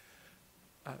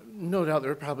No doubt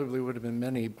there probably would have been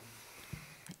many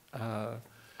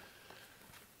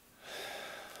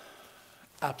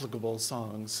applicable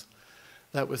songs.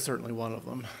 That was certainly one of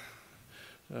them.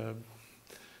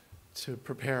 To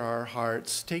prepare our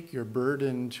hearts, take your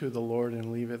burden to the Lord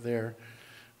and leave it there.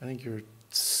 I think your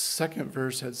second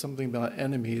verse had something about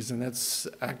enemies, and that's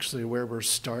actually where we're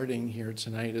starting here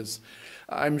tonight. Is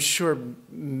I'm sure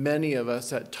many of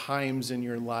us at times in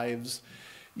your lives,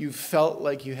 you felt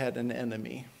like you had an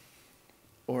enemy,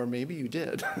 or maybe you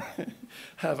did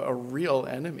have a real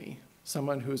enemy,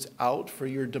 someone who's out for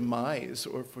your demise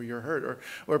or for your hurt,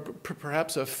 or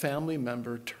perhaps a family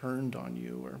member turned on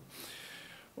you,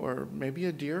 or maybe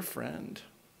a dear friend.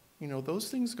 You know, those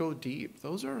things go deep.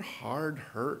 Those are hard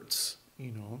hurts,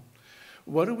 you know.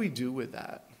 What do we do with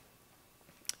that?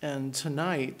 And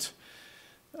tonight,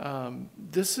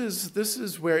 this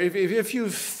is where, if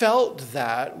you've felt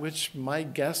that, which my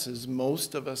guess is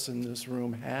most of us in this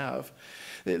room have,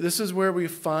 this is where we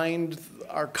find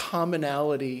our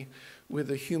commonality with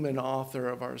the human author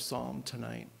of our psalm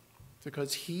tonight,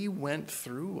 because he went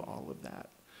through all of that.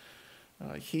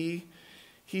 He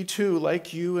too,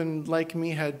 like you and like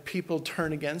me, had people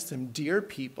turn against him, dear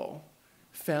people,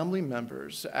 family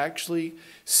members, actually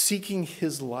seeking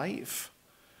his life.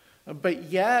 But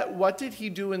yet, what did he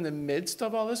do in the midst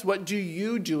of all this? What do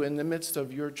you do in the midst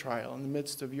of your trial, in the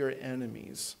midst of your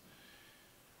enemies?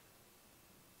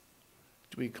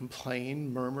 Do we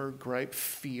complain, murmur, gripe,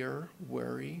 fear,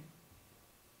 worry,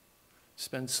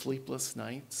 spend sleepless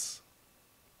nights?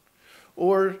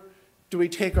 Or do we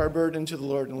take our burden to the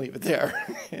Lord and leave it there?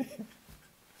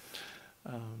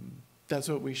 That's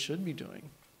what we should be doing.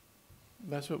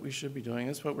 That's what we should be doing.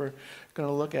 That's what we're going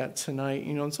to look at tonight.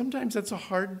 You know, and sometimes that's a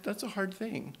hard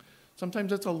thing. Sometimes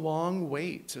that's a long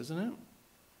wait, isn't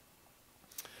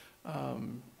it?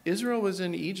 Israel was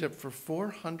in Egypt for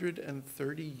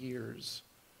 430 years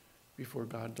before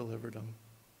God delivered them.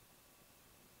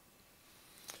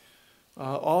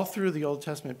 All through the Old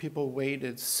Testament, people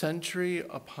waited century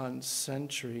upon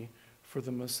century for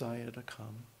the Messiah to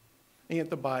come. And yet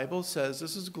the Bible says,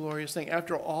 this is a glorious thing,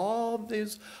 after all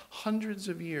these hundreds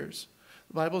of years,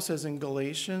 the Bible says in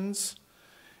Galatians,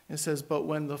 it says, but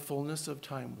when the fullness of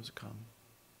time was come.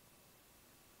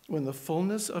 When the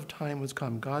fullness of time was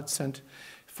come, God sent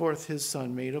forth his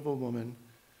Son, made of a woman,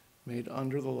 made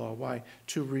under the law. Why?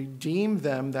 To redeem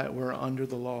them that were under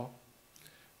the law.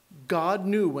 God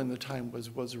knew when the time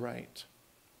was right,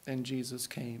 and Jesus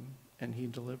came and he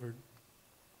delivered.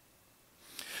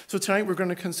 So tonight we're going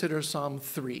to consider Psalm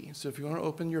 3. So if you want to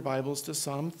open your Bibles to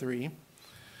Psalm 3.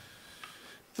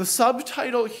 The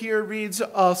subtitle here reads,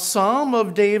 A Psalm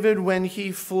of David when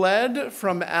he fled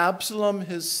from Absalom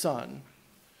his son.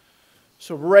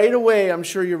 So right away, I'm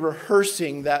sure you're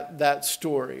rehearsing that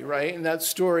story, right? And that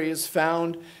story is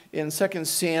found in 2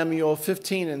 Samuel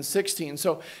 15 and 16.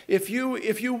 So if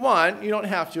you want, you don't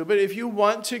have to, but if you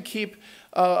want to keep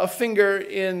a finger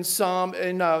in 2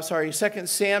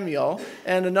 Samuel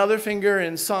and another finger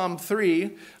in Psalm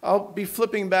 3, I'll be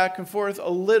flipping back and forth a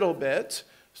little bit.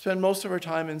 Spend most of our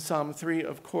time in Psalm 3,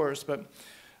 of course, but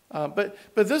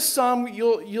this psalm,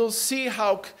 you'll see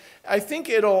how I think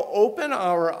it'll open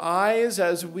our eyes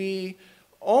as we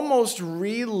almost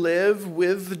relive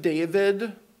with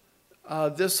David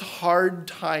this hard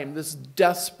time, this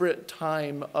desperate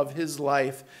time of his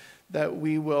life that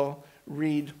we will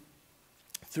read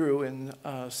through in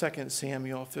 2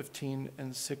 Samuel 15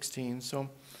 and 16. So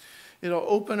it'll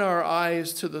open our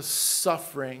eyes to the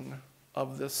suffering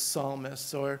of this psalmist.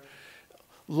 So our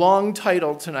long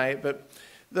title tonight, but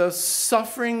the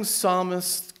suffering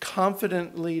psalmist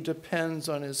confidently depends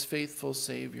on his faithful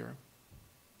Savior.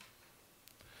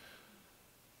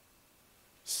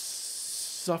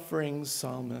 Suffering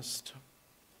psalmist.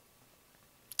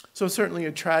 So certainly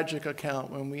a tragic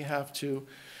account when we have to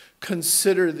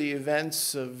consider the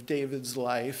events of David's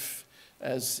life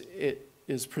as it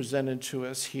is presented to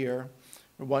us here.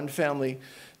 One family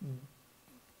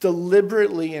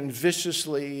deliberately and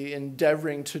viciously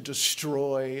endeavoring to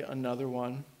destroy another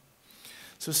one.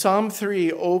 So Psalm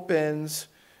 3 opens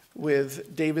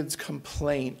with David's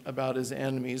complaint about his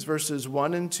enemies. Verses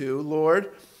 1 and 2,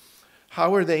 Lord,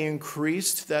 how are they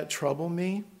increased that trouble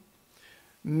me?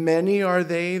 Many are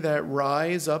they that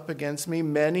rise up against me.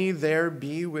 Many there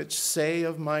be which say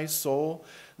of my soul,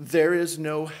 there is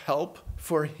no help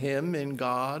for him in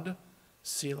God.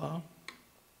 Selah.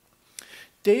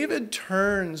 David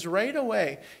turns right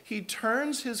away. He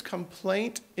turns his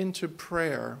complaint into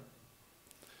prayer.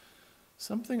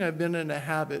 Something I've been in a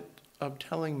habit of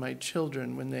telling my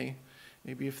children when they,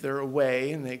 maybe if they're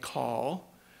away and they call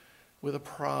with a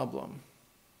problem.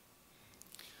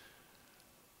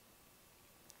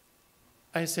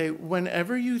 I say,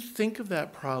 whenever you think of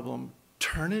that problem,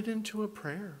 turn it into a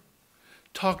prayer.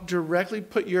 Talk directly,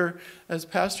 as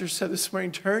Pastor said this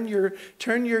morning, turn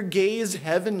your gaze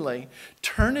heavenly.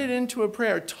 Turn it into a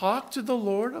prayer. Talk to the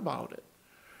Lord about it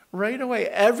right away,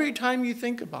 every time you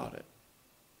think about it.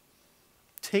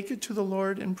 Take it to the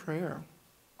Lord in prayer.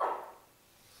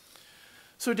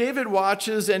 So David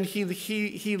watches and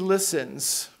he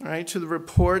listens, right, to the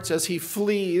reports as he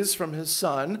flees from his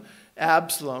son,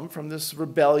 Absalom, from this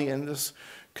rebellion, this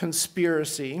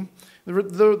conspiracy. The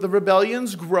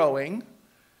rebellion's growing.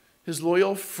 His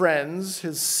loyal friends,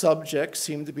 his subjects,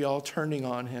 seem to be all turning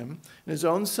on him. And his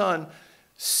own son,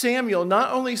 Samuel,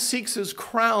 not only seeks his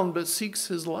crown, but seeks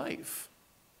his life.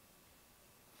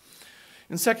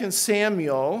 In 2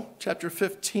 Samuel chapter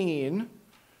 15,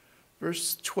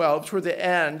 verse 12, toward the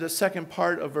end, the second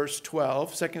part of verse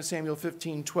 12, 2 Samuel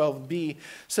 15, 12b,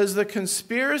 says, the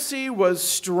conspiracy was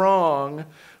strong,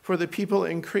 for the people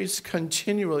increased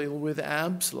continually with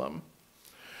Absalom.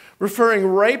 Referring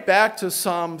right back to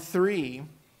Psalm 3,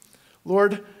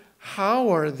 Lord, how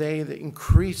are they that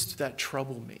increased that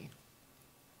trouble me?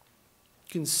 You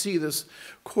can see this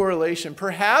correlation.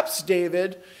 Perhaps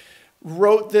David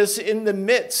wrote this in the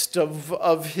midst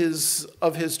of his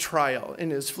trial, in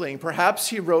his fleeing. Perhaps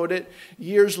he wrote it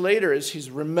years later as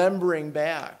he's remembering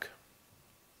back.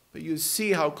 But you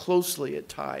see how closely it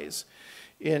ties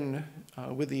in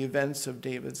with the events of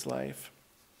David's life.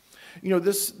 You know,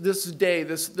 this day,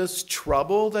 this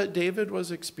trouble that David was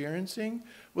experiencing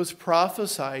was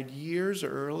prophesied years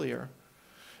earlier.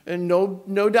 And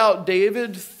no doubt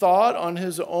David thought on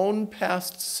his own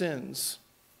past sins,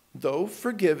 though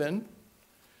forgiven,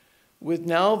 with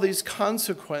now these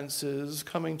consequences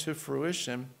coming to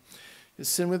fruition. His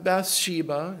sin with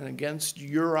Bathsheba and against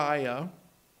Uriah.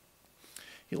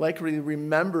 He likely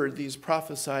remembered these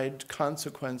prophesied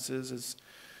consequences as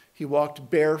he walked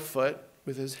barefoot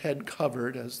with his head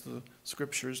covered, as the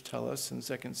scriptures tell us in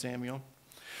 2 Samuel.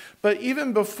 But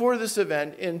even before this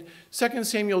event, in 2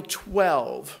 Samuel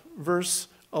 12, verse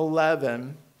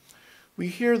 11, we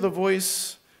hear the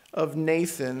voice of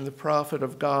Nathan, the prophet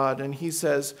of God, and he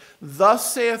says,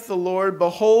 thus saith the Lord,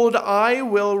 behold, I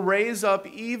will raise up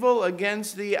evil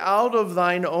against thee out of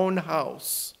thine own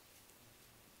house.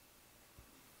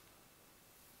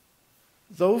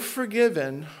 Though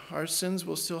forgiven, our sins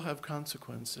will still have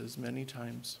consequences many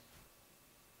times.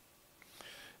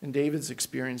 And David's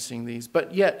experiencing these.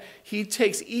 But yet, he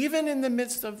takes, even in the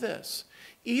midst of this,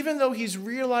 even though he's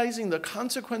realizing the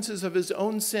consequences of his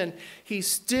own sin, he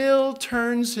still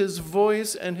turns his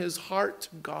voice and his heart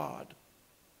to God.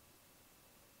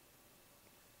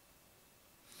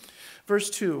 Verse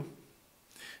 2,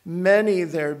 many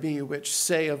there be which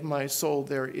say of my soul,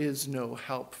 there is no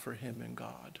help for him in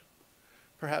God.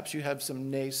 Perhaps you have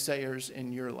some naysayers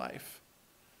in your life.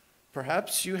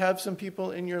 Perhaps you have some people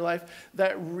in your life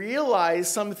that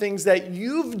realize some things that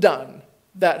you've done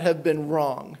that have been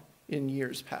wrong in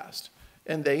years past.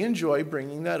 And they enjoy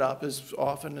bringing that up as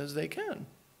often as they can.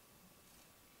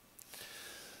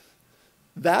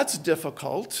 That's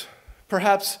difficult.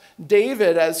 Perhaps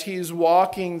David, as he's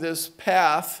walking this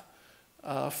path,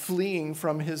 fleeing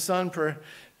from his son,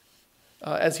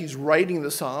 as he's writing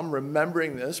the psalm,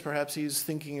 remembering this, perhaps he's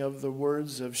thinking of the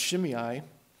words of Shimei,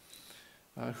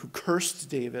 who cursed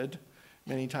David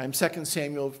many times. 2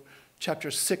 Samuel chapter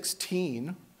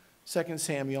 16. 2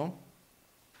 Samuel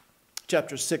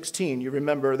chapter 16. You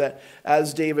remember that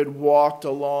as David walked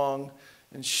along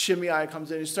and Shimei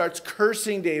comes in, he starts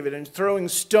cursing David and throwing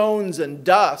stones and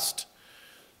dust.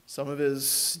 Some of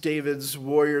David's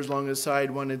warriors along his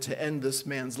side wanted to end this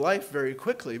man's life very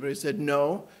quickly, but he said,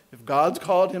 no, if God's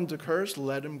called him to curse,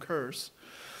 let him curse.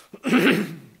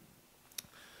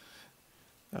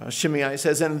 Shimei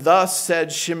says, and thus said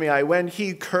Shimei, when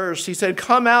he cursed, he said,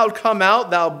 come out,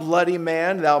 thou bloody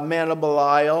man, thou man of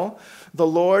Belial. The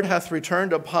Lord hath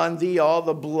returned upon thee all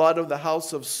the blood of the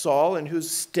house of Saul, in whose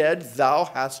stead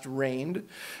thou hast reigned.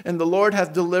 And the Lord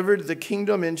hath delivered the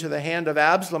kingdom into the hand of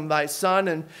Absalom thy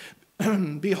son.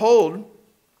 And behold,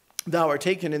 thou art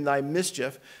taken in thy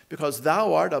mischief, because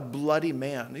thou art a bloody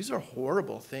man. These are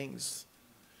horrible things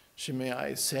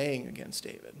Shimei is saying against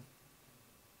David.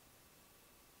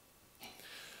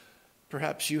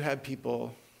 Perhaps you have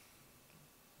people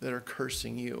that are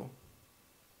cursing you,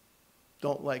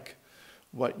 don't like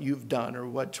what you've done or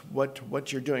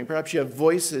what you're doing. Perhaps you have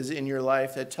voices in your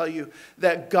life that tell you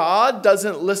that God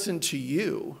doesn't listen to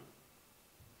you.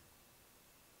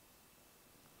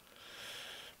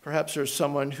 Perhaps there's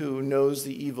someone who knows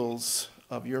the evils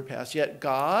of your past, yet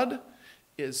God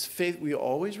is faithful. We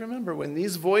always remember when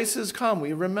these voices come,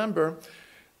 we remember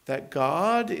that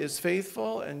God is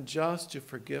faithful and just to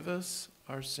forgive us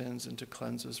our sins and to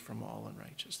cleanse us from all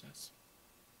unrighteousness.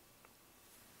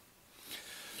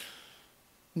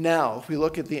 Now, if we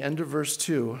look at the end of verse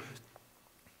 2,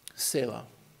 Selah.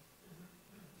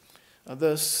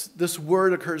 This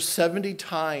word occurs 70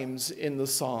 times in the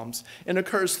Psalms and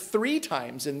occurs 3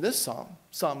 times in this psalm,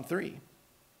 Psalm 3.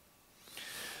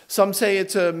 Some say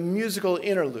it's a musical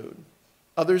interlude.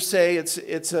 Others say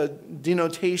it's a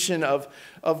denotation of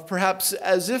perhaps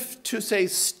as if to say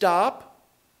stop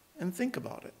and think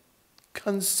about it.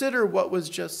 Consider what was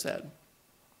just said.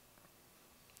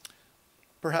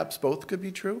 Perhaps both could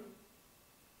be true.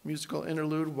 Musical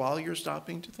interlude while you're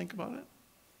stopping to think about it.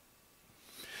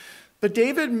 But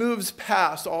David moves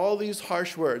past all these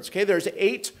harsh words. Okay, there's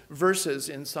 8 verses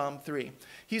in Psalm 3.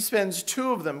 He spends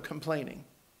 2 of them complaining.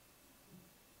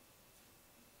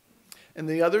 And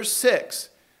the other 6,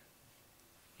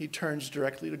 he turns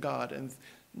directly to God and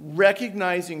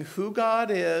recognizing who God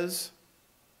is,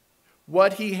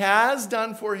 what he has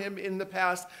done for him in the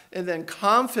past, and then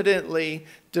confidently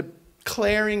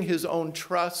declaring his own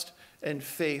trust and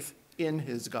faith in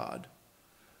his God.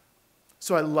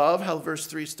 So I love how verse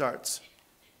 3 starts.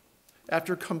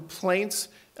 After complaints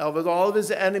of all of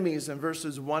his enemies in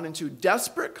verses 1 and 2,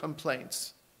 desperate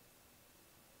complaints.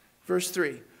 Verse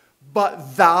 3,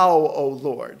 but thou, O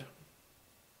Lord.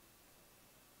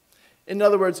 In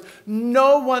other words,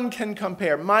 no one can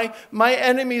compare. My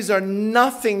enemies are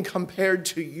nothing compared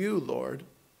to you, Lord.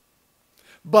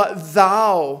 But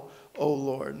thou, O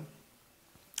Lord,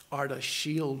 art a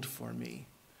shield for me,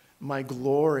 my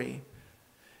glory,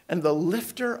 and the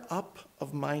lifter up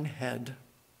of mine head.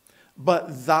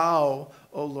 But thou,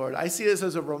 O Lord. I see this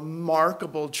as a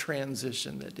remarkable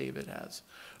transition that David has.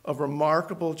 A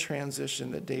remarkable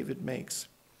transition that David makes.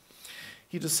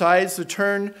 He decides to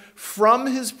turn from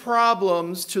his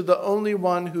problems to the only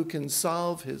one who can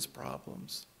solve his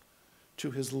problems,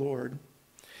 to his Lord.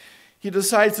 He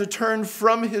decides to turn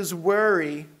from his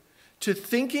worry to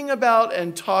thinking about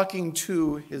and talking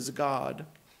to his God,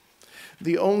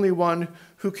 the only one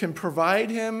who can provide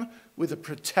him with the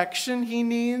protection he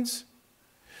needs,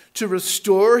 to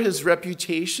restore his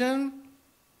reputation,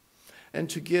 and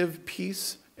to give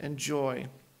peace and joy.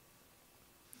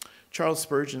 Charles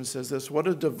Spurgeon says this, what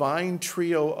a divine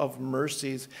trio of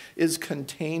mercies is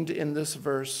contained in this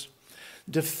verse.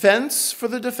 Defense for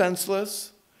the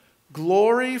defenseless,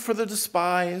 glory for the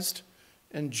despised,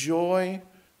 and joy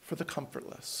for the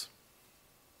comfortless.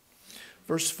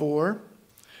 Verse 4,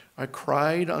 I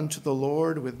cried unto the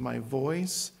Lord with my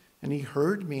voice, and he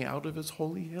heard me out of his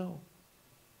holy hill.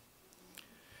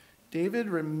 David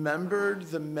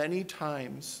remembered the many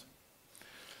times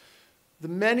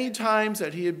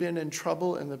that he had been in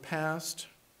trouble in the past.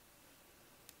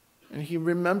 And he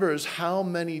remembers how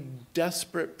many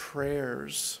desperate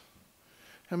prayers,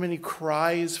 how many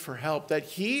cries for help that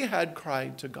he had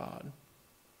cried to God.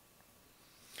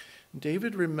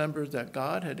 David remembered that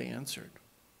God had answered.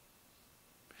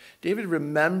 David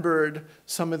remembered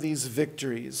some of these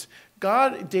victories.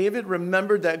 David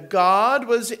remembered that God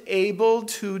was able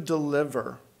to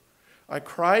deliver. I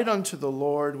cried unto the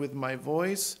Lord with my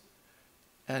voice,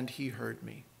 and he heard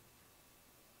me.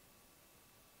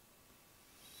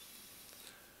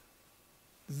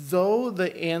 Though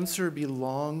the answer be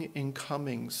long in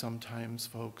coming sometimes,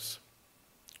 folks,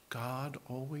 God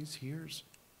always hears.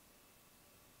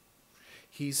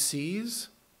 He sees,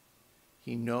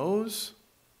 he knows,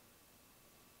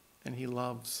 and he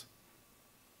loves.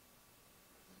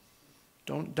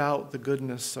 Don't doubt the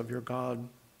goodness of your God.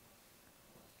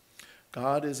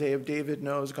 David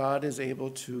knows God is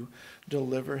able to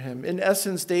deliver him. In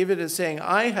essence, David is saying,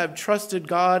 I have trusted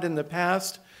God in the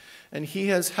past, and he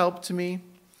has helped me,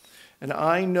 and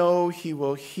I know he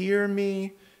will hear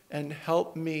me and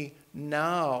help me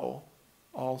now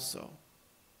also.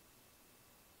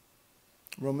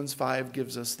 Romans 5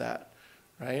 gives us that,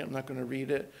 right? I'm not going to read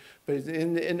it. But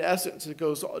in essence, it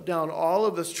goes down all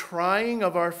of this trying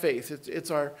of our faith. It's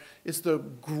the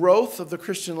growth of the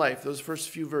Christian life, those first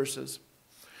few verses.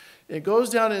 It goes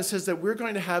down and it says that we're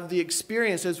going to have the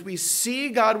experience as we see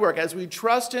God work, as we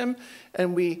trust him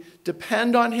and we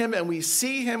depend on him and we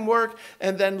see him work.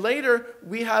 And then later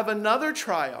we have another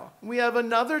trial. We have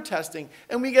another testing.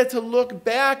 And we get to look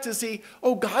back to see,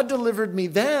 oh, God delivered me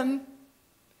then.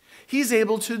 He's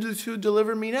able to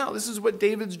deliver me now. This is what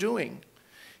David's doing.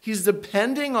 He's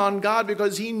depending on God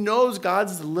because he knows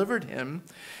God's delivered him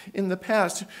in the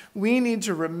past. We need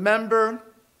to remember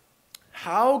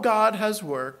how God has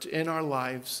worked in our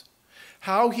lives,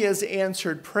 how he has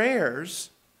answered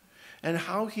prayers, and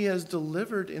how he has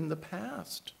delivered in the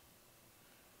past.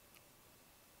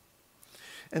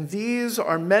 And these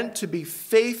are meant to be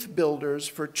faith builders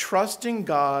for trusting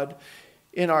God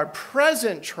in our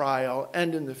present trial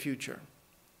and in the future.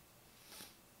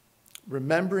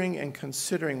 Remembering and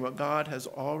considering what God has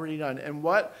already done. And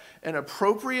what an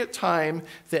appropriate time,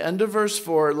 the end of verse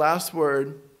 4, last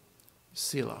word,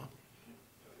 Selah.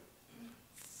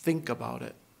 Think about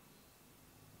it.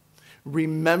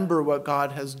 Remember what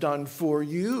God has done for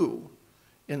you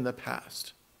in the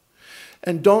past.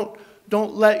 And don't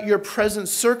let your present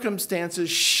circumstances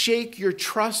shake your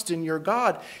trust in your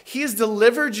God. He has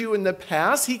delivered you in the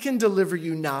past. He can deliver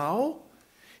you now.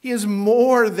 He is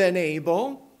more than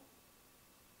able.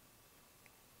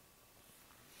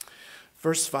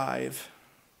 Verse 5.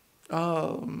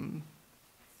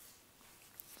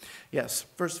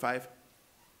 Verse 5.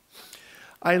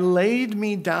 I laid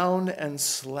me down and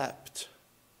slept.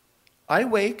 I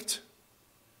waked,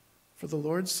 for the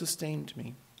Lord sustained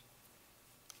me.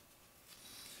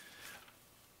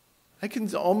 I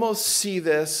can almost see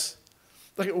this.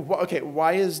 Like, okay,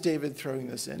 why is David throwing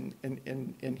this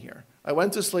in here? I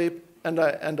went to sleep and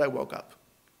I woke up.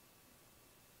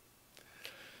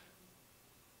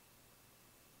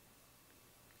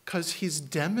 Because he's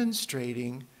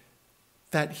demonstrating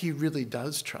that he really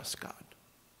does trust God.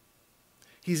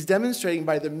 He's demonstrating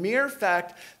by the mere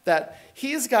fact that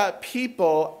he's got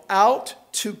people out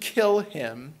to kill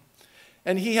him,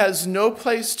 and he has no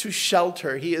place to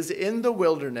shelter. He is in the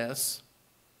wilderness,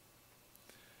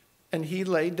 and he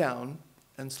laid down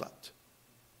and slept.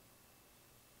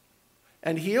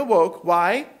 And he awoke.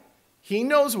 Why? He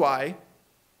knows why.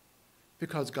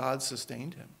 Because God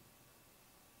sustained him.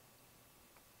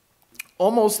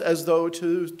 Almost as though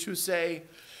to say,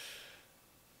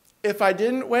 if I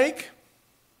didn't wake,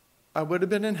 I would have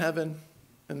been in heaven,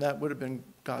 and that would have been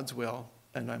God's will,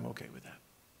 and I'm okay with that.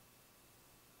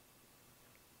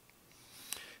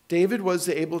 David was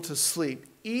able to sleep,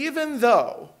 even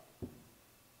though,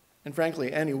 and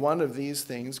frankly, any one of these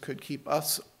things could keep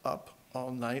us up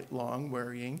all night long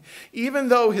worrying, even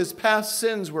though his past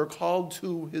sins were called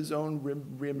to his own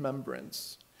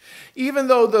remembrance. Even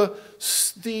though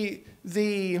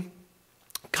the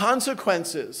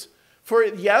consequences for,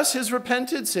 yes, his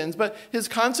repented sins, but his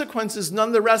consequences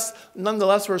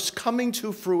nonetheless were coming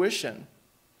to fruition.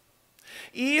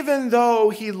 Even though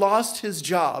he lost his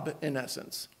job, in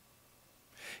essence.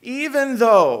 Even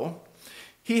though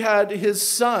his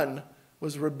son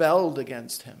was rebelled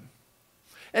against him.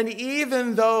 And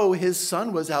even though his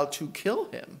son was out to kill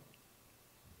him,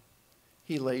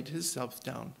 he laid himself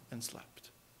down and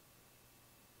slept.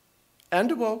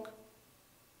 And awoke,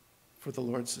 for the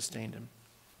Lord sustained him.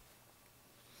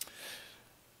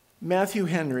 Matthew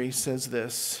Henry says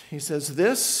this. He says,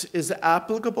 this is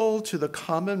applicable to the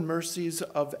common mercies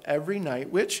of every night,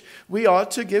 which we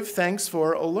ought to give thanks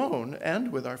for alone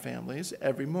and with our families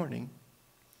every morning.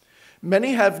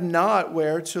 Many have not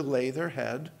where to lay their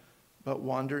head, but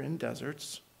wander in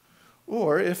deserts.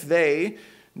 Or if they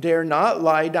dare not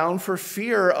lie down for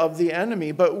fear of the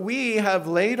enemy, but we have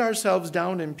laid ourselves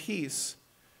down in peace.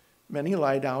 Many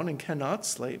lie down and cannot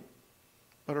sleep,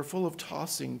 but are full of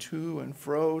tossing to and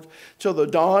fro till the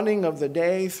dawning of the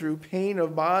day through pain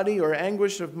of body or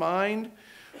anguish of mind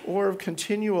or of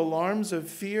continual alarms of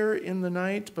fear in the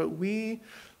night. But we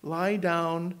lie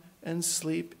down and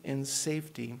sleep in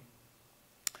safety,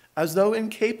 as though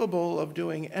incapable of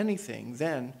doing anything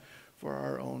then for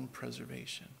our own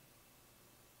preservation.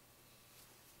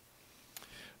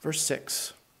 Verse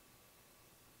 6.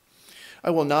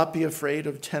 I will not be afraid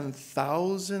of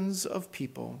 10,000s of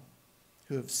people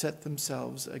who have set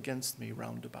themselves against me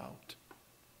round about.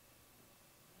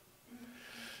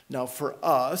 Now, for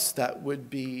us, that would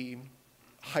be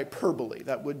hyperbole.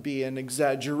 That would be an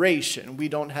exaggeration. We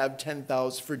don't have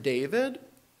 10,000 for David.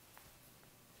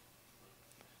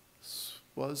 This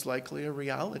was likely a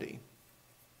reality.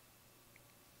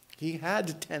 He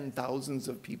had 10,000s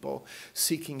of people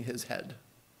seeking his head.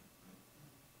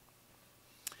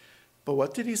 But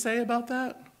what did he say about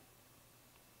that?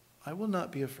 I will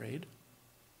not be afraid.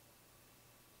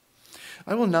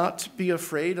 I will not be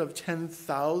afraid of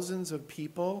 10,000s of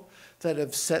people that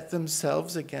have set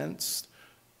themselves against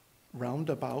round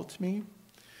about me.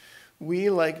 We,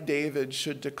 like David,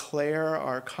 should declare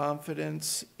our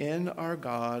confidence in our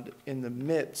God in the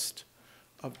midst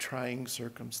of trying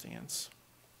circumstance.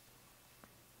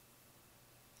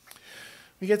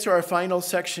 We get to our final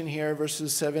section here,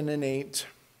 verses 7 and 8.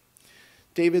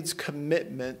 David's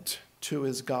commitment to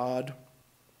his God.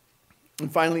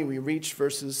 And finally, we reach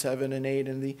verses 7 and 8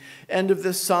 and the end of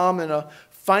this psalm in a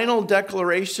final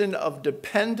declaration of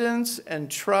dependence and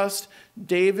trust.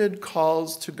 David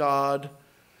calls to God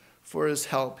for his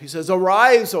help. He says,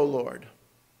 "Arise, O Lord.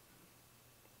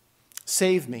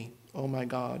 Save me, O my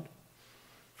God,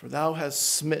 for thou hast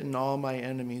smitten all my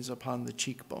enemies upon the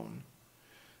cheekbone.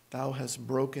 Thou hast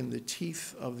broken the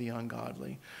teeth of the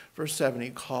ungodly. Verse 7, he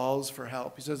calls for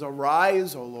help. He says,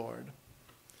 arise, O Lord.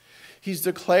 He's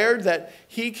declared that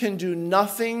he can do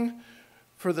nothing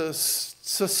for the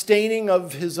sustaining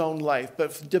of his own life,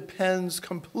 but depends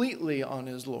completely on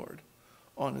his Lord,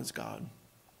 on his God.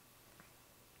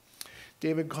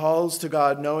 David calls to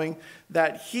God knowing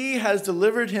that he has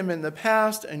delivered him in the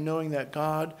past and knowing that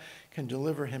God can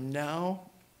deliver him now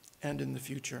and in the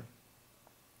future.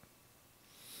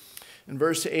 In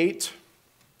verse 8,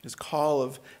 his call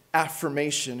of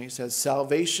affirmation, he says,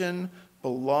 salvation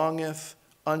belongeth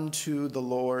unto the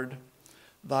Lord.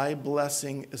 Thy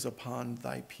blessing is upon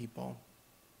thy people.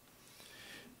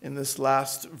 In this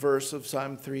last verse of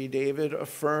Psalm 3, David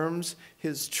affirms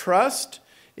his trust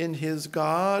in his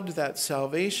God, that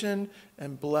salvation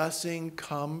and blessing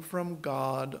come from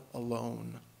God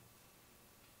alone.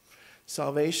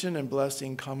 Salvation and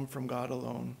blessing come from God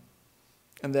alone.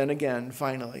 And then again,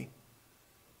 finally,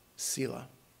 Selah.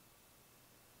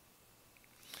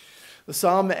 The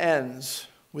psalm ends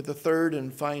with the third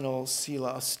and final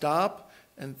Selah. Stop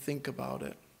and think about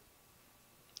it.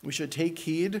 We should take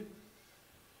heed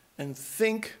and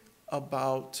think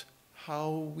about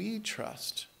how we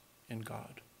trust in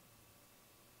God.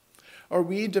 Are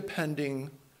we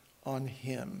depending on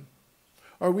him?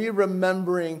 Are we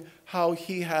remembering how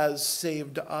he has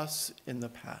saved us in the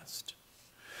past?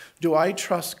 Do I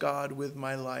trust God with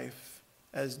my life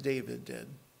as David did?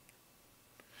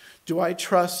 Do I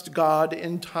trust God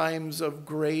in times of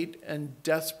great and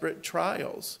desperate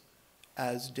trials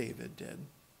as David did?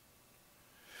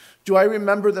 Do I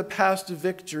remember the past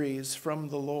victories from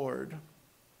the Lord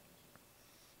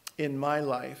in my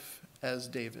life as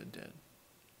David did?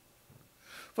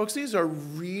 Folks, these are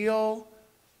real.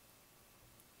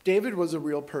 David was a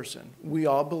real person. We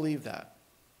all believe that.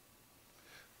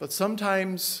 But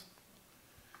sometimes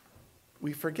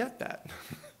we forget that.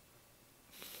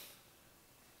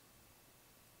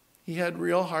 He had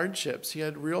real hardships. He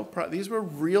had these were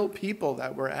real people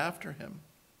that were after him.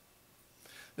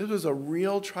 This was a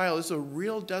real trial. This was a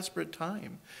real desperate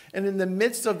time. And in the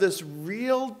midst of this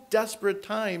real desperate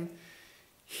time,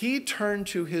 he turned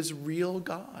to his real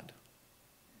God,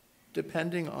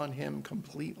 depending on him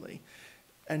completely.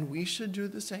 And we should do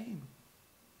the same.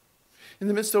 In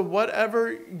the midst of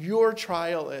whatever your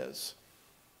trial is,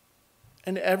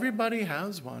 and everybody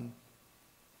has one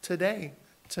today,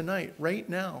 tonight, right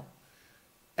now.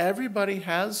 Everybody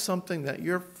has something that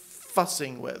you're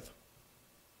fussing with.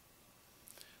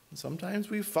 And sometimes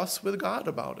we fuss with God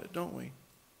about it, don't we?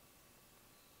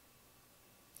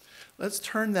 Let's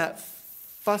turn that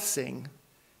fussing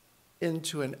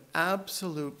into an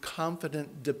absolute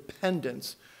confident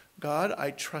dependence. God,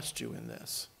 I trust you in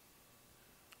this.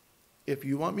 If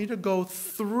you want me to go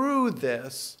through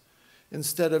this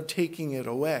instead of taking it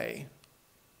away,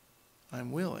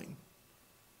 I'm willing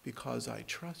because I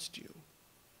trust you.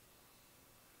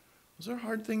 Those are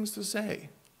hard things to say.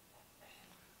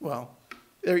 Well,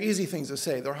 they're easy things to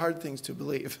say. They're hard things to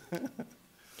believe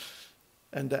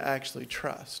and to actually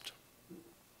trust.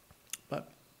 But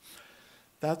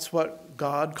that's what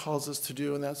God calls us to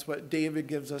do, and that's what David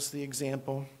gives us the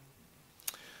example.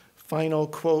 Final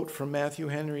quote from Matthew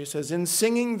Henry says, in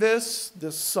singing this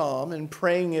psalm and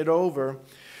praying it over,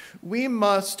 we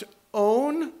must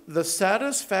own the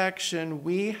satisfaction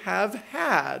we have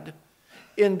had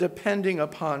in depending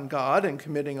upon God and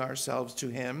committing ourselves to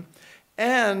him,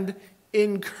 and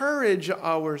encourage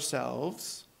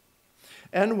ourselves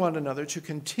and one another to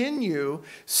continue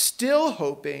still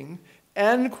hoping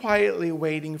and quietly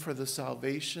waiting for the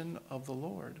salvation of the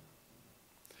Lord.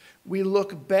 We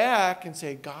look back and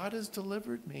say, God has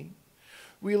delivered me.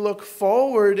 We look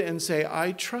forward and say,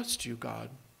 I trust you, God.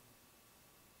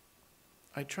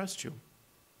 I trust you.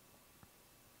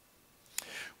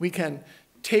 We can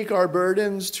take our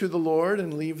burdens to the Lord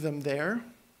and leave them there.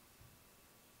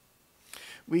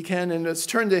 We can, and let's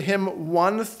turn to hymn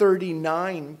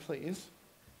 139, please.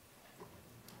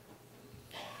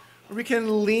 We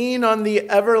can lean on the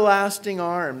everlasting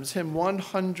arms, hymn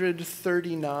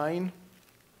 139.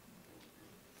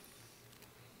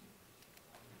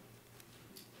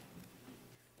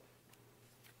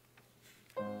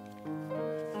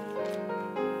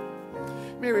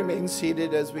 May remain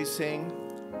seated as we sing.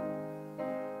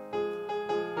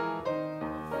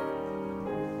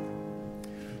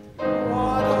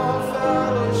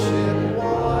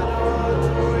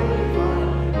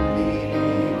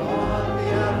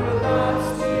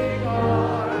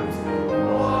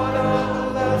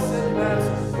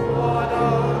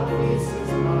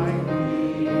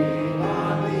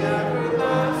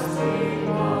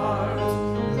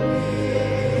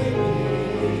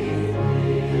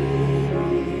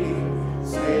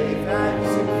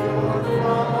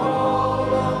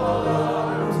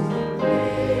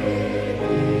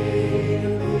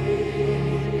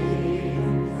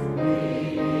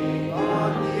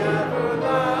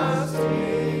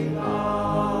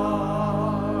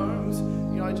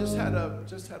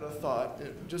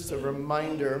 just a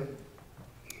reminder,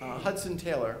 Hudson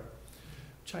Taylor,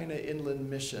 China Inland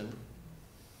Mission.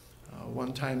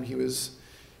 One time he was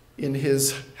in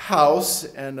his house,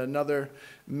 and another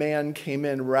man came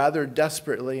in rather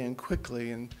desperately and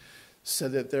quickly and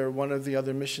said that one of the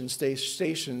other mission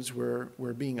stations were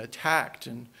being attacked,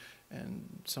 and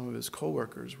some of his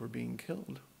co-workers were being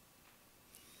killed.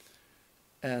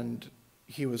 And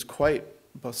he was quite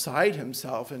beside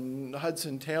himself, and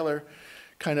Hudson Taylor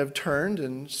kind of turned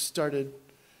and started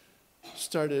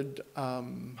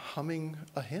humming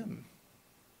a hymn.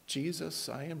 Jesus,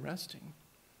 I am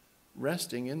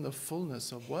resting in the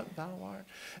fullness of what thou art.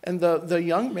 And the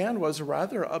young man was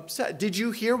rather upset. Did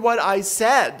you hear what I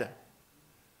said?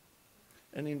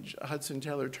 And Hudson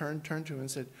Taylor turned to him and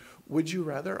said, would you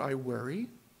rather I worry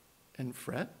and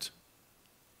fret?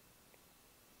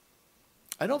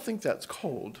 I don't think that's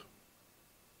cold.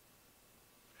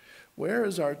 Where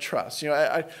is our trust?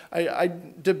 I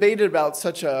debated about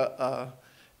such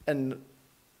an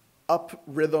up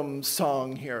rhythm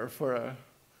song here for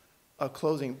a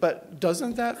closing, but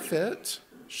doesn't that fit?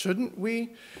 Shouldn't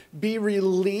we be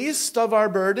released of our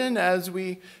burden as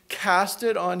we cast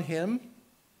it on him?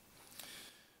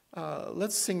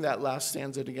 Let's sing that last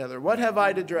stanza together. What have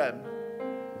I to dread?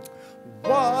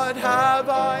 What have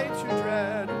I to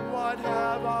dread? What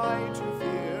have I to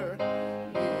fear?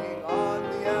 Leaning on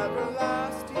the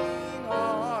everlasting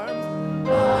arms,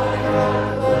 I have